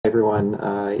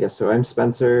everyone. So I'm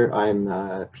Spencer. I'm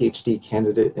a PhD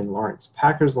candidate in Lawrence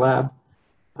Packer's lab.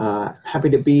 Happy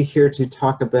to be here to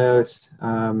talk about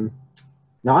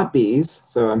not bees.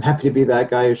 So I'm happy to be that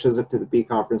guy who shows up to the bee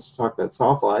conference to talk about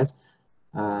sawflies.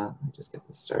 Let me just get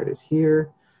this started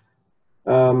here.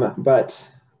 But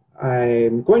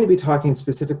I'm going to be talking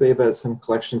specifically about some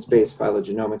collections-based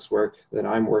phylogenomics work that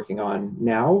I'm working on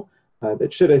now.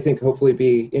 That should, I think, hopefully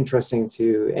be interesting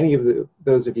to any of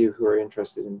those of you who are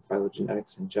interested in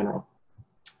phylogenetics in general,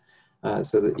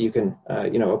 so that you can,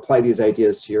 apply these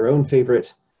ideas to your own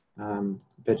favorite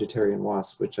vegetarian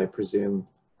wasp, which I presume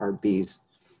are bees.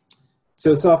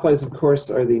 So sawflies, of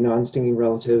course, are the non-stinging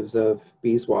relatives of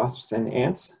bees, wasps, and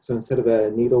ants. So instead of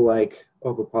a needle-like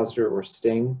ovipositor or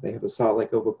sting, they have a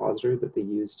saw-like ovipositor that they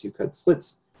use to cut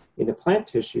slits into plant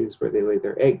tissues where they lay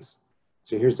their eggs.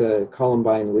 So here's a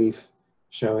columbine leaf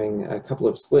showing a couple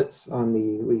of slits on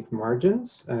the leaf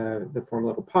margins that form a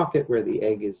little pocket where the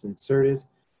egg is inserted.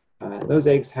 Those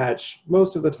eggs hatch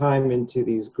most of the time into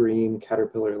these green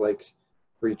caterpillar-like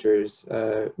creatures,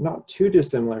 not too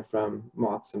dissimilar from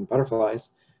moths and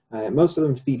butterflies. Most of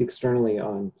them feed externally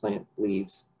on plant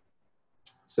leaves.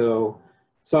 So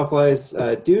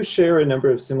sawflies do share a number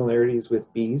of similarities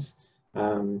with bees.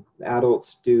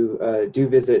 Adults do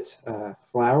visit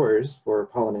flowers for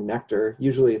pollen and nectar.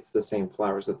 Usually it's the same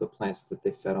flowers of the plants that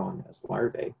they fed on as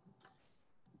larvae.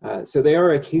 So they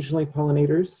are occasionally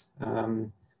pollinators.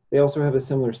 They also have a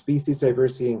similar species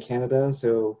diversity in Canada,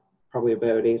 so probably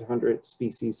about 800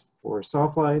 species for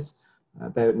sawflies,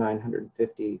 about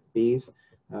 950 bees,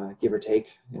 give or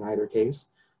take in either case.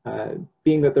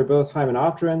 Being that they're both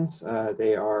hymenopterans,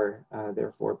 they are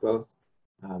therefore both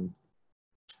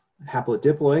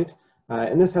haplodiploid,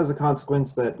 and this has a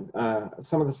consequence that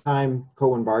some of the time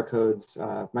Co-1 barcodes,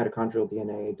 mitochondrial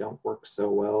DNA don't work so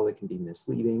well. They can be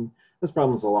misleading. This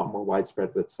problem is a lot more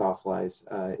widespread with sawflies.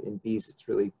 In bees, it's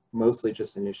really mostly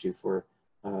just an issue for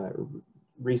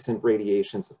recent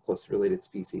radiations of closely related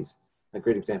species. A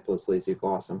great example is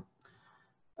Lasioglossum.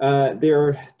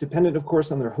 They're dependent, of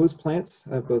course, on their host plants,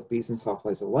 both bees and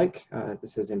sawflies alike.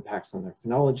 This has impacts on their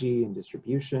phenology and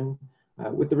distribution,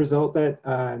 with the result that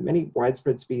many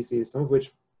widespread species, some of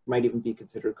which might even be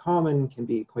considered common, can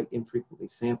be quite infrequently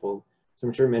sampled. So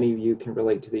I'm sure many of you can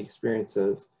relate to the experience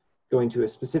of going to a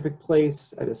specific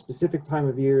place at a specific time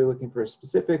of year, looking for a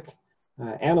specific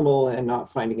animal and not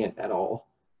finding it at all.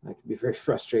 It can be very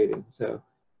frustrating. So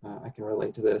I can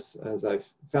relate to this, as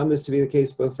I've found this to be the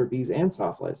case both for bees and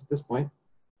sawflies at this point.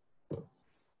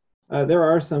 There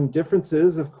are some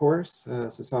differences, of course. So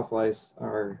sawflies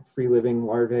are free-living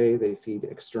larvae. They feed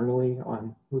externally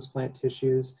on host plant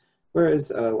tissues,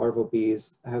 whereas larval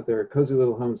bees have their cozy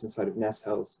little homes inside of nest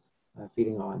cells,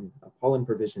 feeding on pollen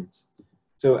provisions.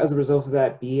 So as a result of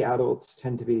that, bee adults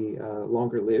tend to be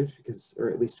longer lived, because,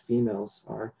 or at least females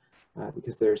are,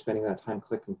 because they're spending that time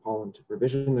collecting pollen to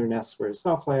provision their nests, whereas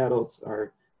sawfly adults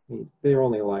are, they're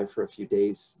only alive for a few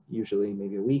days, usually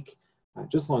maybe a week,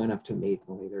 just long enough to mate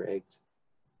and lay their eggs.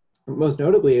 Most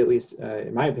notably, at least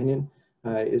in my opinion,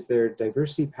 is their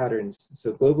diversity patterns.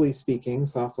 So globally speaking,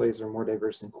 sawflies are more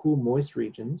diverse in cool, moist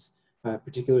regions,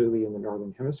 particularly in the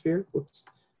northern hemisphere,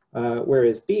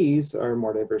 whereas bees are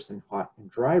more diverse in hot and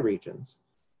dry regions.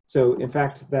 So in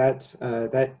fact,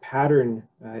 that pattern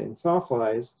in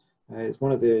sawflies is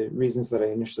one of the reasons that I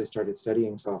initially started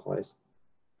studying sawflies.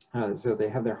 So they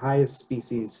have their highest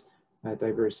species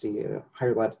diversity at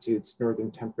higher latitudes,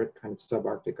 northern temperate kind of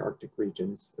subarctic, Arctic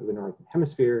regions of the northern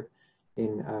hemisphere,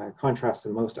 in contrast to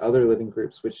most other living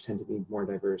groups, which tend to be more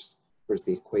diverse towards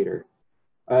the equator.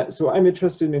 So I'm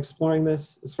interested in exploring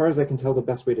this. As far as I can tell, the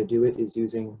best way to do it is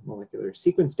using molecular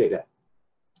sequence data.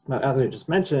 Now, as I just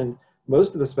mentioned,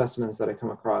 most of the specimens that I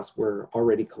come across were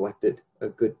already collected a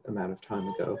good amount of time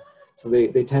ago. So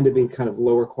they tend to be kind of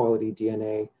lower quality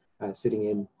DNA sitting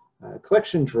in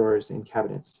collection drawers in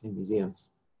cabinets in museums.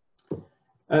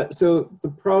 So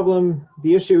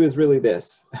the issue is really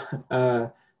this.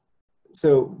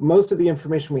 So most of the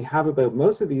information we have about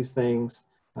most of these things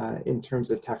in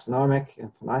terms of taxonomic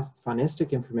and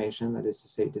faunistic information, that is to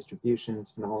say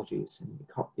distributions, phenologies, and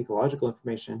ecological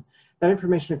information, that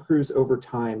information accrues over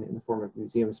time in the form of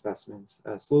museum specimens,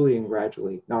 slowly and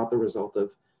gradually, not the result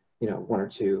of one or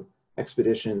two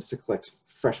expeditions to collect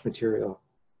fresh material.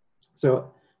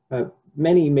 So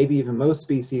many, maybe even most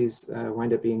species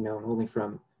wind up being known only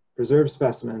from preserved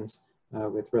specimens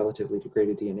with relatively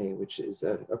degraded DNA, which is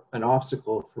an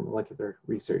obstacle for molecular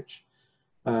research.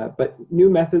 But new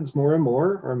methods more and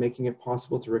more are making it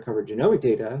possible to recover genomic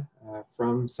data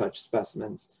from such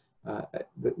specimens,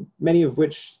 many of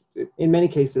which, in many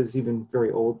cases, even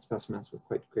very old specimens with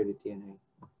quite degraded DNA.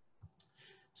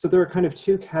 So there are kind of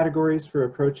two categories for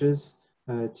approaches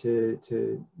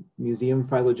to museum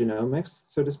phylogenomics,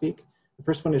 so to speak. The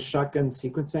first one is shotgun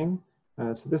sequencing.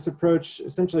 So this approach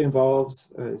essentially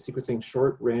involves sequencing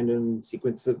short random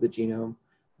sequence of the genome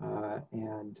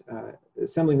and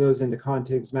assembling those into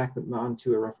contigs, map them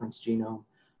onto a reference genome.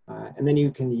 And then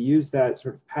you can use that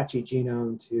sort of patchy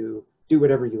genome to do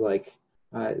whatever you like.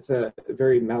 It's a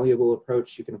very malleable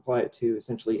approach. You can apply it to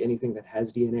essentially anything that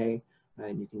has DNA,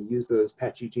 and you can use those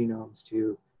patchy genomes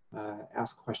to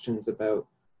ask questions about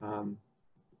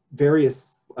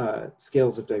various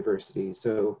scales of diversity.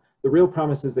 So the real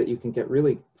promise is that you can get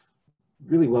really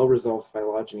well-resolved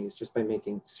phylogenies just by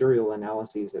making serial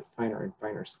analyses at finer and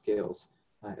finer scales,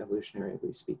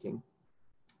 evolutionarily speaking.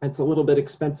 It's a little bit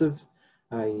expensive.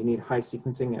 You need high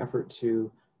sequencing effort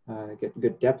to get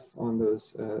good depth on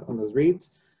those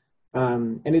reads.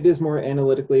 And it is more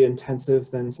analytically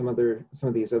intensive than some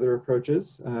of these other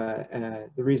approaches. The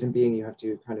reason being you have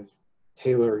to kind of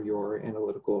tailor your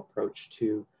analytical approach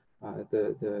to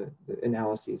the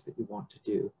analyses that you want to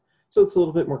do. So it's a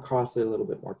little bit more costly, a little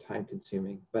bit more time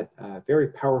consuming, but very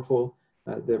powerful.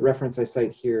 The reference I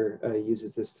cite here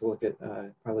uses this to look at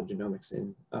phylogenomics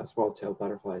in swallowtail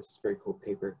butterflies. It's a very cool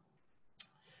paper.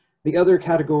 The other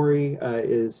category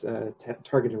is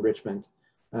target enrichment.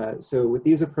 So with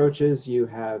these approaches, you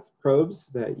have probes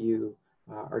that you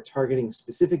are targeting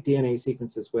specific DNA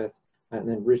sequences with, and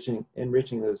then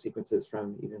enriching those sequences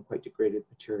from even quite degraded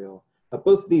material.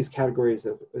 Both of these categories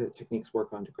of techniques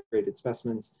work on degraded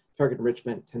specimens. Target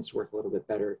enrichment tends to work a little bit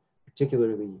better,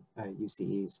 particularly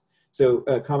UCEs. So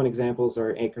common examples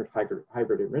are anchored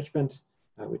hybrid enrichment,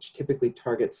 which typically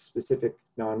targets specific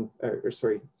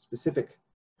specific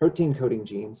protein coding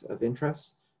genes of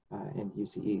interest, and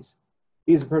UCEs.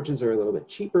 These approaches are a little bit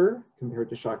cheaper compared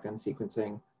to shotgun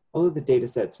sequencing, although the data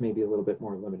sets may be a little bit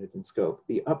more limited in scope.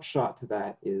 The upshot to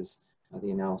that is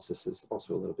the analysis is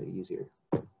also a little bit easier.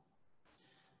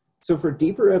 So for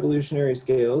deeper evolutionary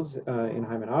scales in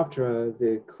Hymenoptera,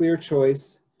 the clear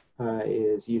choice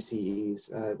is UCEs.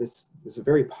 This is a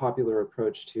very popular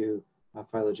approach to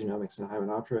phylogenomics in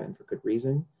Hymenoptera, and for good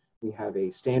reason. We have a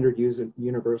standard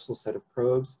universal set of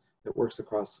probes that works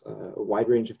across a wide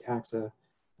range of taxa.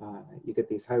 You get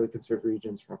these highly conserved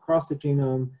regions from across the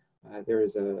genome. There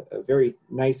is a very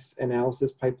nice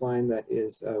analysis pipeline that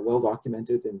is well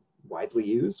documented and widely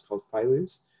used called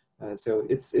Phylus. So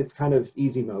it's kind of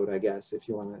easy mode, I guess, if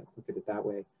you want to look at it that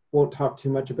way. Won't talk too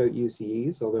much about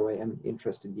UCEs, although I am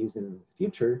interested in using them in the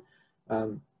future.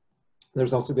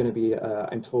 There's also going to be,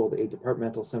 I'm told, a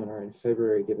departmental seminar in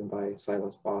February given by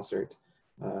Silas Bossert,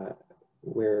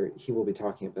 where he will be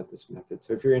talking about this method.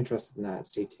 So if you're interested in that,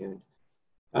 stay tuned.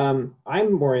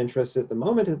 I'm more interested at the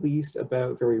moment, at least,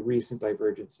 about very recent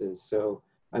divergences. So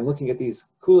I'm looking at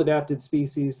these cool adapted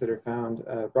species that are found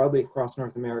broadly across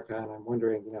North America, and I'm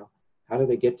wondering, how do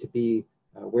they get to be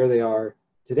where they are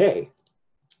today?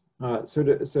 So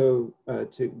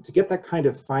to get that kind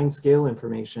of fine scale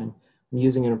information, I'm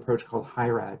using an approach called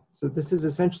hyRAD. So this is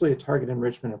essentially a target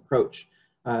enrichment approach.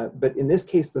 But in this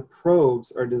case, the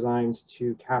probes are designed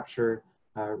to capture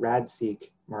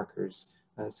RAD-seq markers.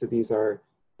 So these are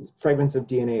fragments of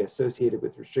DNA associated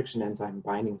with restriction enzyme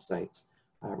binding sites.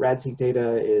 RAD-seq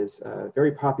data is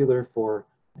very popular for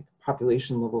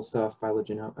population level stuff,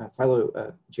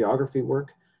 phylogeography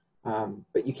work,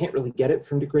 but you can't really get it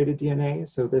from degraded DNA.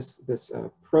 So this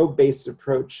probe-based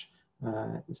approach,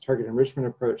 this target enrichment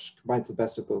approach, combines the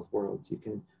best of both worlds. You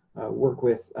can work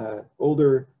with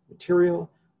older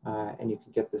material, and you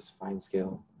can get this fine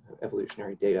scale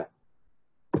evolutionary data.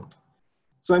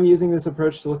 So I'm using this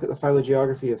approach to look at the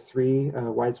phylogeography of 3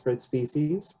 widespread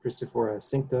species, Christophora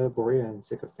cincta, borea, and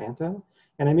sycophanta.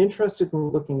 And I'm interested in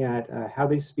looking at how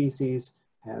these species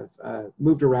have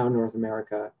moved around North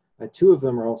America. 2 of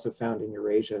them are also found in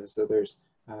Eurasia, so there's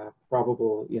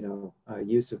probable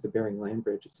use of the Bering Land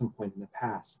Bridge at some point in the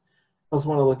past. I also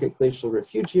want to look at glacial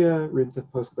refugia, roots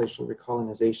of post-glacial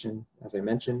recolonization, as I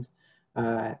mentioned.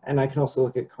 And I can also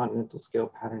look at continental scale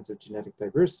patterns of genetic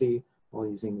diversity while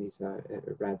using these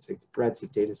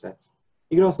RAD-seq data sets.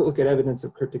 You can also look at evidence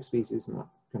of cryptic species. I'm not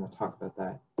going to talk about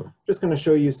that. I'm just going to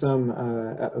show you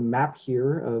a map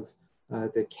here of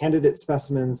the candidate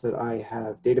specimens that I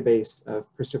have databased of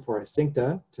Christophora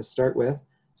cincta to start with.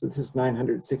 So this is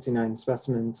 969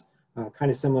 specimens, kind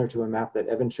of similar to a map that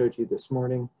Evan showed you this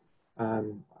morning.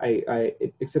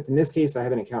 Except in this case, I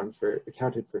haven't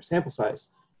accounted for sample size.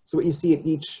 So what you see at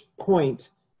each point,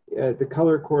 the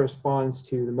color corresponds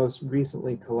to the most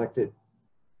recently collected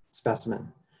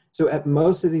specimen. So at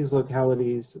most of these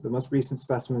localities, the most recent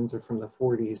specimens are from the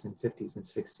 40s and 50s and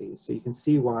 60s. So you can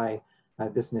see why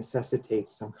this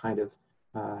necessitates some kind of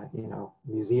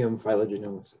museum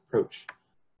phylogenomics approach.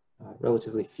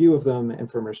 Relatively few of them, and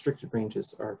from restricted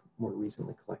ranges, are more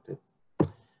recently collected.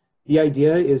 The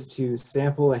idea is to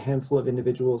sample a handful of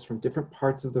individuals from different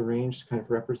parts of the range to kind of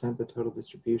represent the total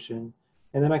distribution.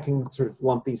 And then I can sort of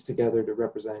lump these together to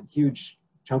represent huge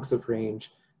chunks of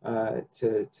range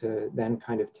to then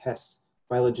kind of test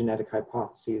phylogenetic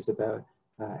hypotheses about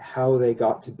how they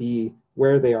got to be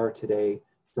where they are today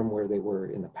from where they were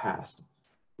in the past.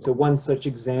 So one such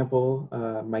example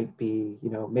might be,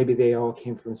 maybe they all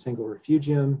came from a single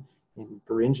refugium in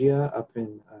Beringia up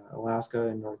in Alaska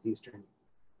and northeastern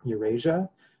Eurasia.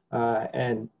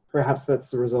 And perhaps that's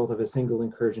the result of a single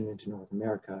incursion into North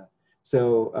America.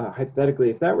 So hypothetically,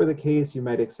 if that were the case, you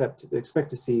might expect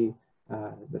to see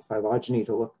the phylogeny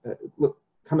to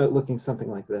come out looking something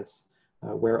like this,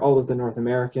 where all of the North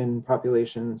American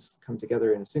populations come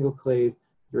together in a single clade,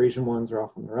 Eurasian ones are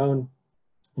off on their own,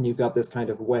 and you've got this kind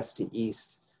of west to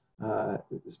east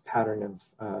this pattern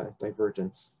of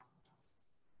divergence.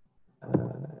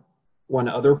 One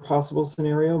other possible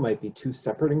scenario might be two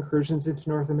separate incursions into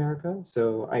North America.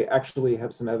 So I actually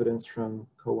have some evidence from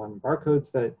CO1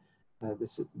 barcodes that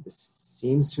this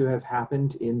seems to have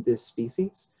happened in this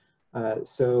species.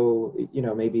 So,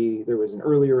 maybe there was an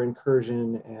earlier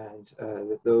incursion and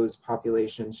that those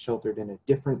populations sheltered in a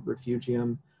different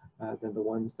refugium than the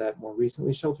ones that more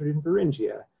recently sheltered in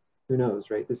Beringia. Who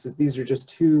knows, right? These are just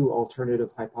two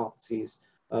alternative hypotheses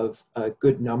of a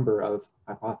good number of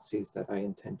hypotheses that I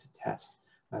intend to test.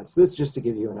 So this is just to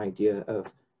give you an idea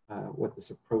of what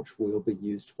this approach will be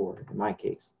used for in my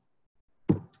case.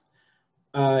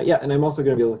 Yeah, and I'm also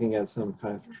going to be looking at some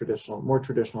kind of more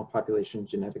traditional population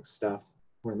genetics stuff,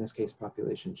 or in this case,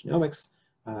 population genomics.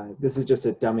 This is just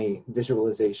a dummy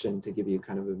visualization to give you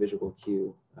kind of a visual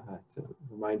cue to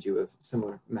remind you of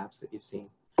similar maps that you've seen.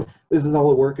 This is all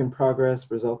a work in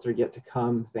progress. Results are yet to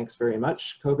come. Thanks very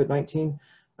much, COVID-19.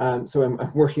 So I'm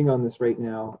working on this right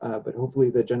now, but hopefully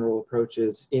the general approach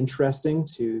is interesting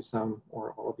to some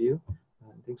or all of you.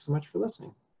 Thanks so much for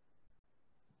listening.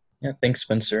 Yeah, thanks,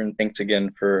 Spencer, and thanks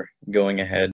again for going ahead